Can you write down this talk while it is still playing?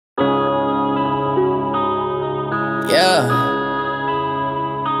Yeah.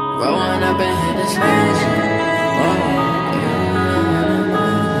 Growing up and hit this magic.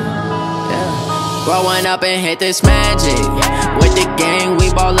 Growing up and hit this magic. With the gang,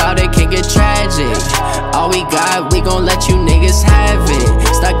 we ball out, it can get tragic. All we got, we gon' let you niggas have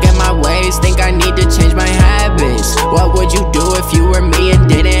it. Stuck in my ways, think I need to change my habits. What would you do if you were me and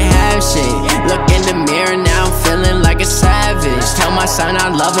didn't have shit? Look in the mirror, now I'm feeling like a savage. Tell my son I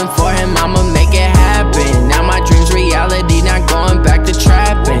love him, for him I'ma make it happen. Now my dream's reality, not going back to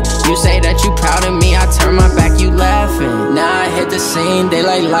trapping. You say that you proud of me, I turn my back, you laughing. Now I hit the scene,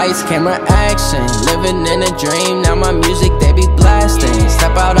 daylight lights, camera action. Living in a dream, now my music they be blasting.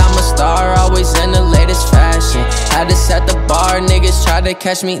 Step out, I'm a star, always in the latest fashion. Had to set the bar, niggas try to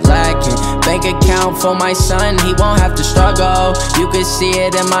catch me lacking. Bank account for my son, he won't have to struggle. You can see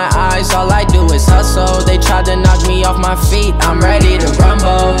it in my eyes, all I do is hustle. They tried to knock me off my feet, I'm ready to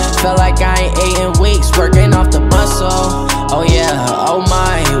rumble. Felt like I ain't ate in weeks, working off the bustle. Oh yeah, oh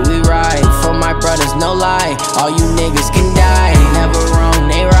my, we ride for my brothers, no lie. All you niggas can die, never wrong,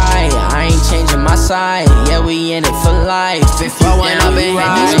 they right. I ain't changing my side, yeah, we in it for life. If you growing up and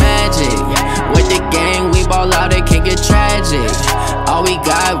hit this magic. With the gang, we ball out, it can get tragic. All we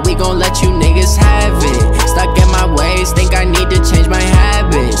got, we gon' let you niggas have it. Stuck in my ways, think I need to change my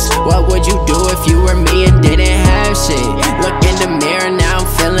habits. What would you do if you were me and didn't have shit? Look in the mirror, now I'm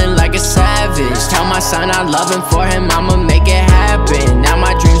feeling like a savage. Tell my son I love him, for him I'ma make it happen. Now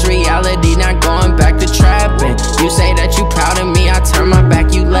my dream's reality, not going back to trapping. You say that you proud of me, I turn my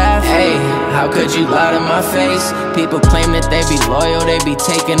back, you laugh. Hey, how could you lie to my face? People claim that they be loyal, they be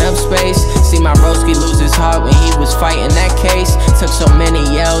taking up space. See my broski lose his heart when he was fighting that case. Took so many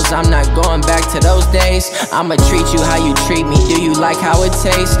yells, I'm not going back to those days. I'ma treat you how you treat me, do you like how it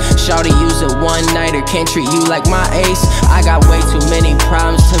tastes? Shawty use it one night or can't treat you like my ace. I got way too many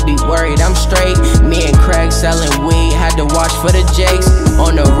problems to be worried, I'm straight. Me and Craig selling weed, had to watch for the jakes.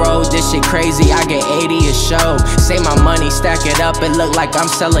 On the road, this shit crazy, I get 80 a show. Save my money, stack it up, it look like I'm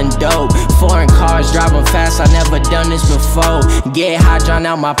selling dope. Foreign cars, driving fast, I never done this before. Get high, drown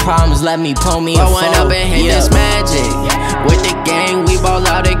out my problems, let me pull me a phone. Growing up and hit this magic. With the gang, we ball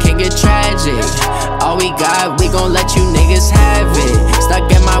out, it can get tragic. All we got, we gon' let you niggas have it. Stuck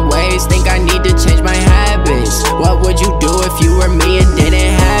in my ways, think I need to change my habits. What would you do if you were me and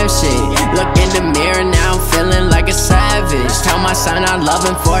didn't have shit? Look in the mirror, now I'm feeling like a savage. Tell my son I love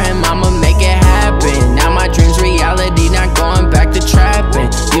him, for him I'ma make it happen. Now my dream's reality, not going back to trapping.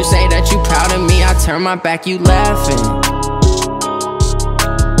 You say that you proud of me, I turn my back, you laughing.